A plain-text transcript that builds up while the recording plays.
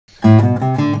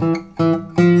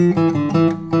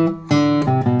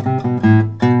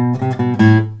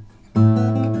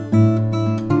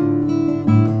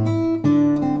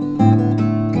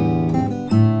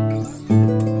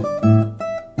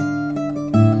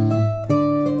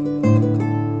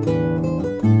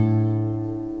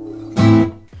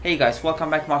guys, welcome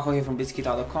back. Marco here from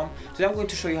Fingerstyle.com. Today I'm going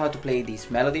to show you how to play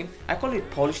this melody. I call it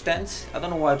Polish dance. I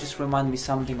don't know why, it just reminds me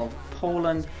something of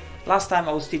Poland. Last time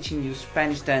I was teaching you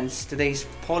Spanish dance, today is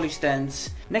Polish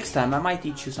dance. Next time I might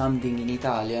teach you something in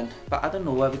Italian, but I don't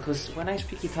know why, because when I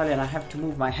speak Italian I have to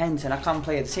move my hands and I can't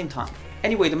play at the same time.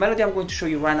 Anyway, the melody I'm going to show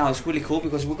you right now is really cool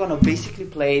because we're gonna basically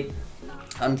play it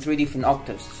on 3 different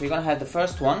octaves. So you're gonna have the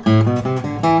first one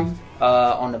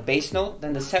on the bass note,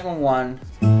 then the second one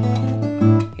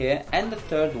here, and the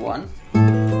third one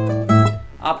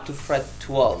up to fret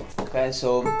 12. Okay,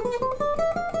 so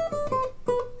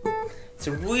it's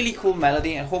a really cool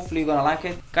melody and hopefully you're gonna like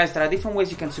it. Guys, there are different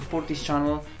ways you can support this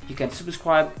channel. You can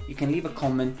subscribe, you can leave a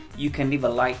comment, you can leave a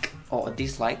like or a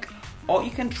dislike, or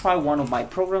you can try one of my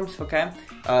programs, okay?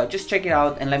 Just check it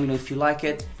out and let me know if you like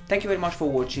it. Thank you very much for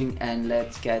watching and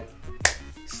let's get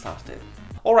started.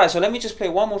 Alright, so let me just play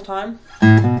one more time.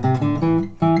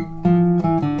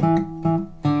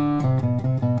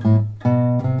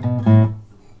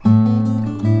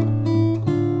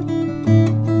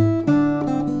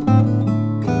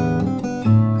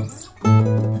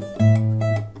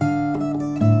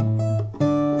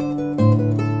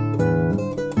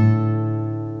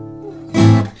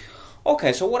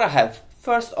 Okay, so what I have,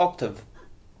 first octave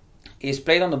is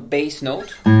played on the bass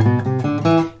note,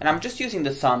 and I'm just using the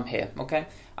thumb here, okay?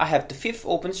 I have the 5th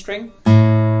open string,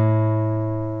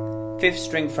 5th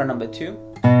string fret number 2,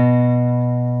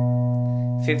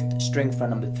 5th string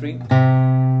fret number 3,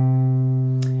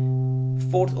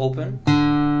 4th open,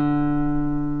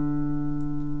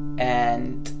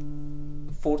 and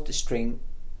 4th string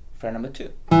fret number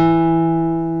 2.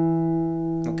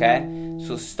 Okay,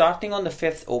 so starting on the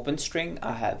 5th open string,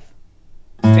 I have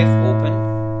 5th open,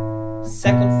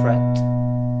 2nd fret,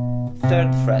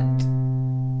 3rd fret,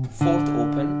 4th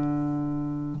open,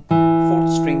 4th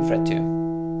string fret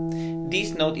 2.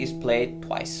 This note is played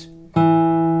twice.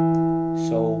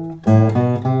 So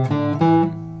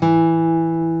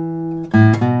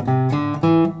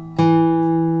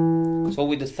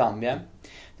with the thumb, yeah?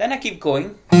 Then I keep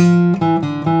going.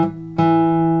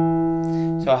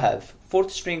 So I have 4th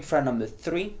string fret number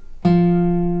 3,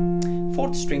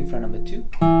 4th string fret number 2,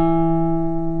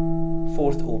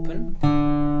 4th open,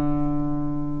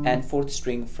 and 4th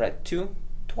string fret 2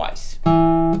 twice.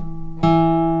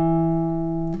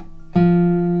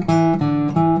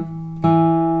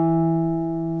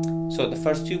 So the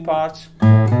first two parts.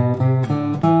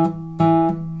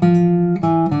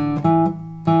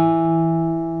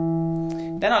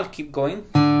 Then I'll keep going.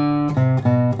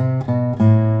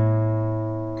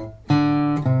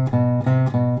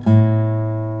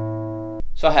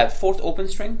 So I have 4th open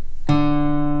string,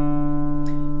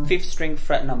 5th string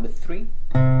fret number 3,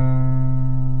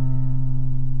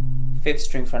 5th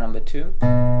string fret number 2,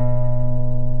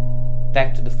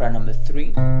 back to the fret number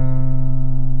 3,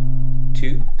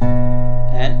 2,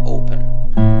 and open.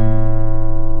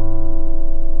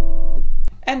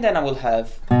 And then I will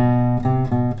have,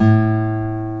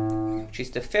 which is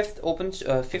the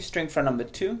 5th string fret number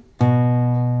 2,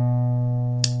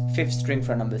 5th string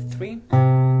fret number 3,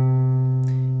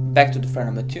 back to the fret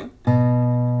number 2,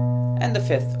 and the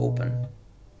 5th open.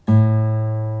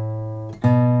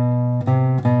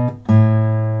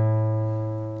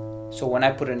 So when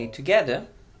I put it together,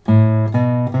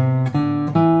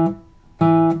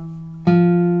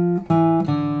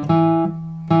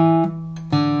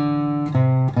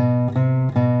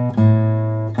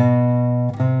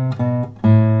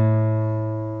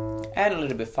 and a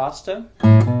little bit faster.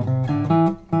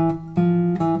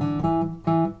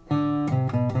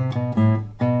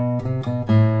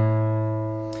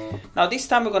 Now this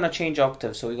time we're going to change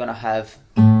octave, so we're going to have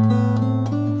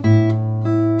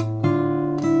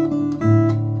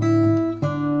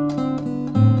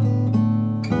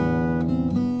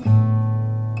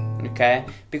okay,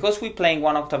 because we're playing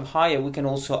one octave higher, we can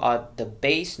also add the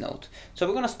bass note. So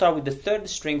we're going to start with the 3rd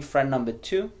string fret number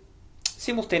 2,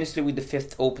 simultaneously with the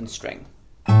 5th open string.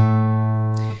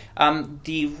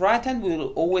 The right hand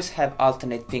will always have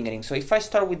alternate fingering, so if I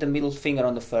start with the middle finger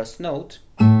on the first note,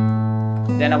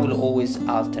 then I will always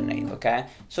alternate, okay?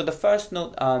 So the first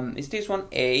note is this one,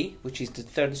 A, which is the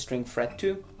 3rd string fret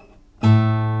 2,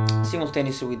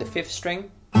 simultaneously with the 5th string.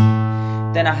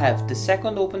 Then I have the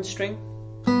 2nd open string,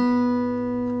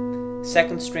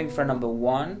 2nd string fret number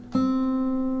 1,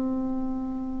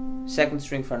 2nd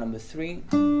string fret number 3,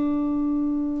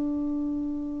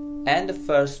 and the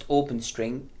 1st open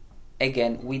string,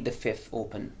 again with the 5th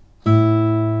open,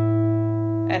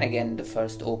 and again the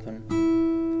 1st open.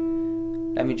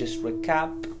 Let me just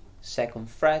recap. 2nd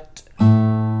fret,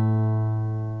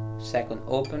 2nd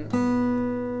open,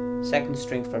 2nd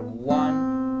string fret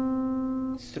 1,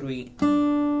 3,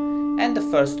 and the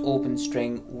first open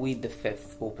string with the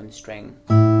 5th open string,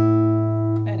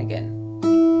 and again.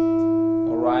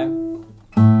 Alright.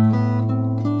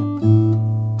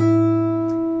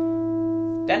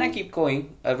 Then I keep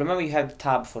going. Remember, you have the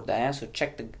tab for that, so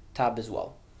check the tab as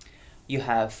well. You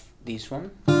have this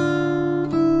one.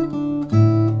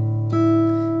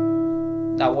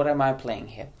 Now what am I playing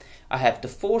here? I have the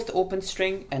 4th open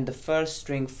string and the 1st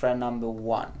string fret number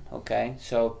 1. Okay,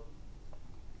 so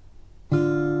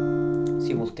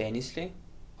simultaneously.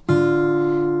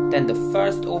 Then the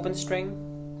 1st open string,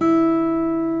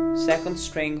 2nd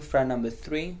string fret number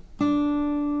 3,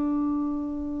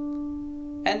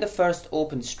 and the 1st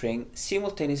open string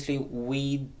simultaneously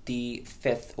with the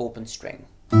 5th open string,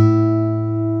 and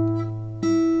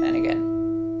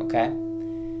again. Okay,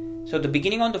 so the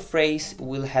beginning on the phrase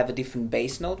will have a different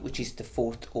bass note, which is the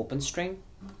 4th open string,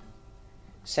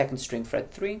 2nd string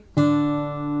fret 3,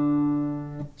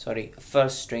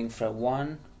 1st string fret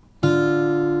 1,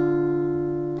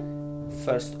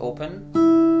 1st open,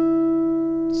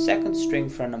 2nd string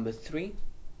fret number 3,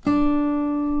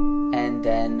 and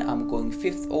then I'm going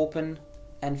 5th open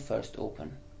and 1st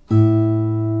open.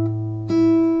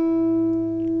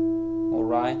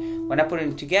 Alright, when I put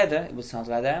it together, it will sound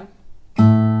like that.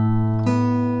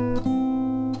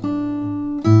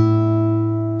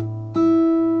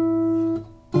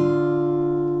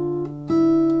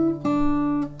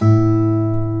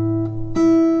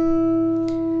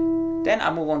 Then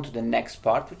I move on to the next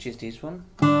part, which is this one.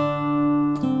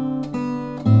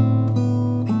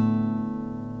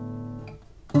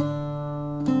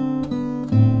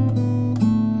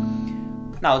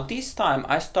 Now this time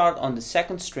I start on the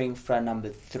 2nd string fret number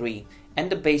 3,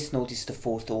 and the bass note is the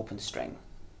 4th open string.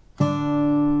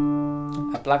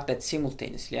 I pluck that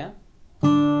simultaneously, yeah?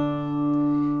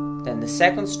 Then the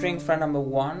 2nd string fret number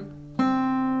 1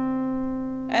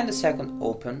 and the 2nd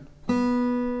open.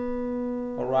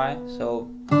 Alright, so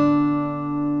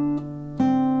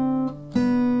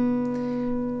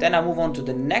then I move on to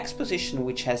the next position,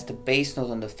 which has the bass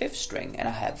note on the 5th string, and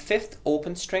I have 5th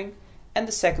open string and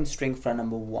the 2nd string fret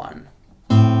number 1.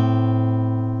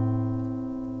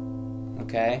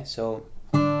 Okay, so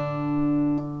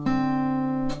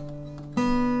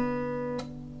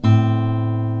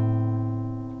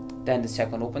then the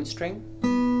 2nd open string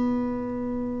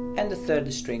and the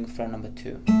 3rd string fret number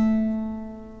 2.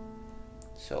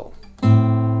 So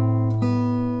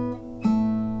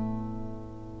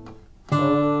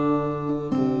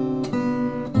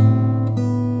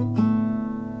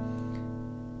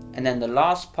and then the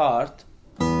last part,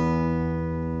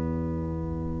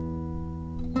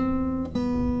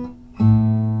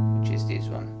 which is this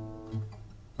one.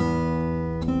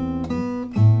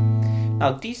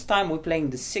 Now this time we're playing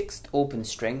the 6th open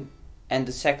string and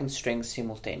the 2nd string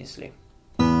simultaneously.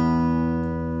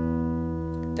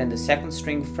 Then the 2nd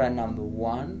string fret number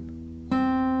 1,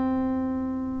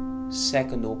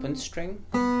 2nd open string,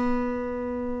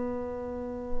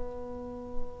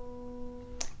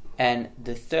 and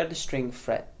the 3rd string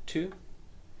fret 2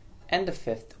 and the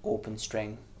 5th open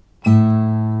string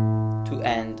to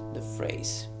end the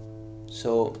phrase.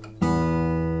 So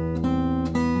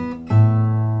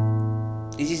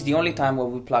this is the only time where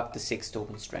we pluck the 6th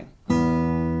open string.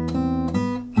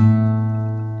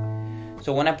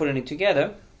 So when I put it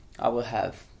together, I will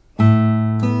have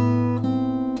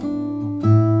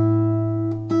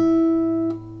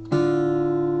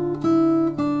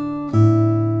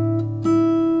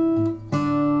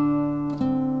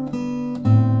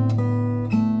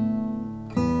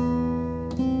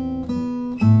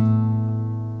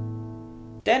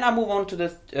then I move on to the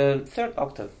 3rd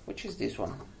octave, which is this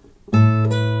one.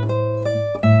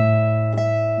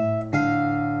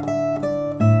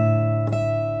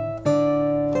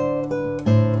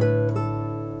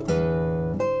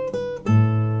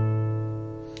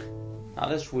 Now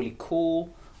that's really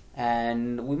cool,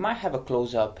 and we might have a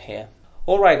close-up here.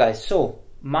 Alright guys, so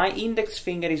my index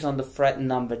finger is on the fret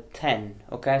number 10,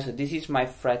 okay, so this is my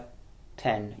fret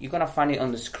 10. You're gonna find it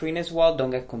on the screen as well, don't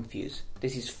get confused.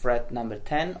 This is fret number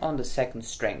 10 on the 2nd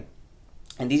string,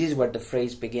 and this is where the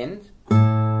phrase begins.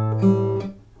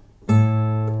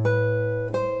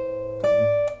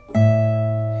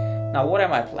 Now what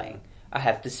am I playing? I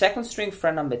have the 2nd string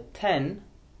fret number 10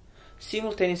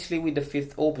 simultaneously with the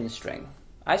 5th open string.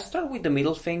 I start with the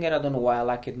middle finger, I don't know why I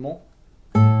like it more.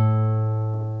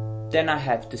 Then I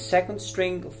have the 2nd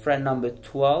string fret number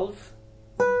 12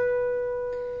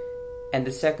 and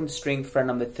the 2nd string fret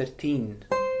number 13.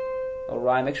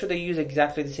 Alright, make sure they use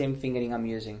exactly the same fingering I'm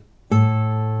using.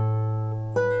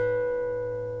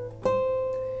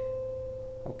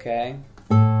 Okay.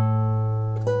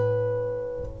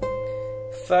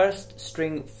 first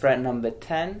string fret number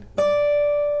 10,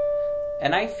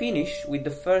 and I finish with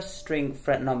the first string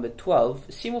fret number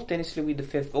 12 simultaneously with the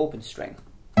fifth open string,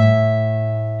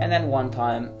 and then one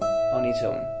time on its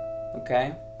own.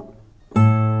 Okay?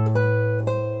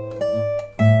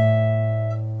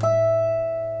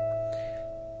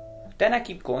 Then I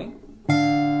keep going.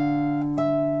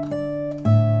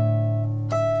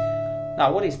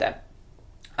 Now what is that?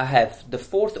 I have the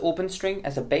fourth open string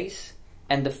as a bass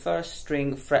and the first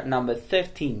string fret number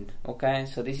 13. Okay,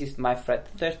 so this is my fret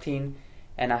 13,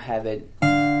 and I have it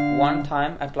one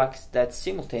time. I pluck that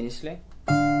simultaneously.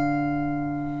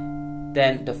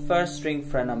 Then the first string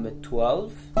fret number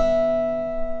 12,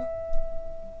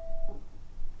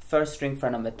 first string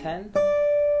fret number 10.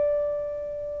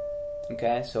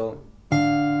 Okay, so,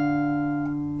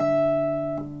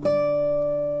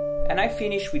 and I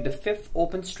finish with the fifth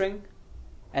open string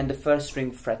and the first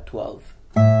string fret 12.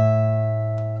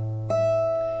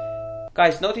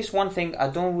 Guys, notice one thing, I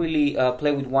don't really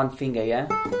play with one finger, yeah?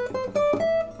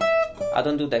 I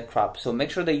don't do that crap, so make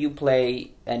sure that you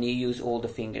play and you use all the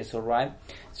fingers, alright?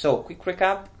 So, quick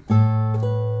recap.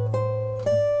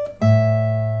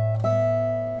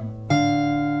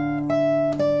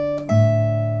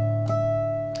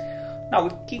 Now we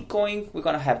keep going, we're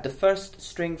gonna have the first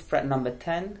string fret number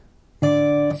 10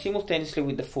 simultaneously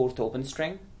with the fourth open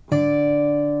string.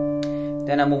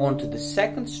 Then I move on to the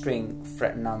second string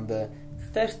fret number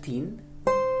 13,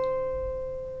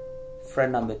 fret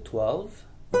number 12.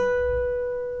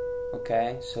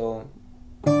 Okay, so,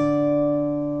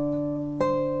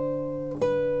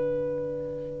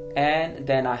 and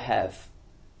then I have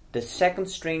the second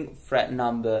string fret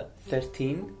number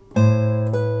 13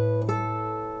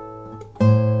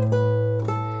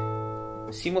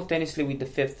 simultaneously with the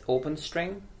fifth open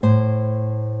string,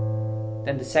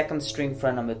 then the second string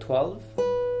fret number 12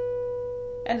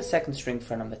 and the second string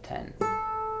fret number 10.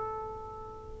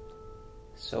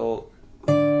 So,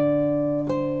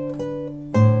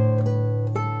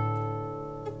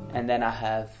 and then I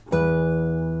have,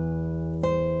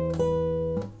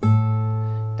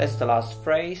 that's the last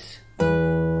phrase.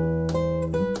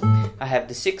 I have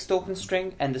the sixth open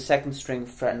string and the second string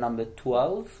fret number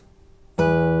 12,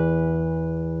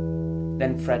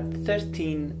 then fret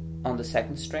 13 on the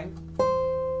second string,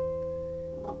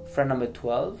 fret number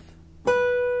 12,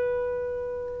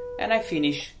 and I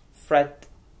finish fret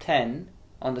 10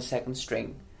 on the second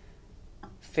string,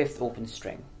 fifth open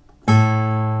string.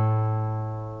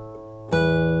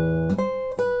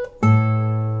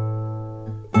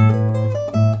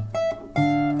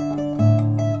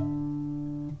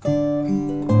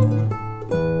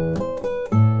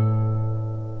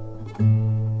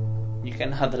 You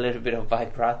can add a little bit of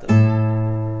vibrato.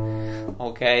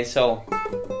 Okay, so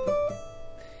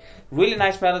really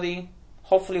nice melody.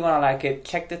 Hopefully you're gonna like it.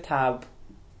 Check the tab.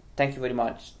 Thank you very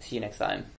much. See you next time.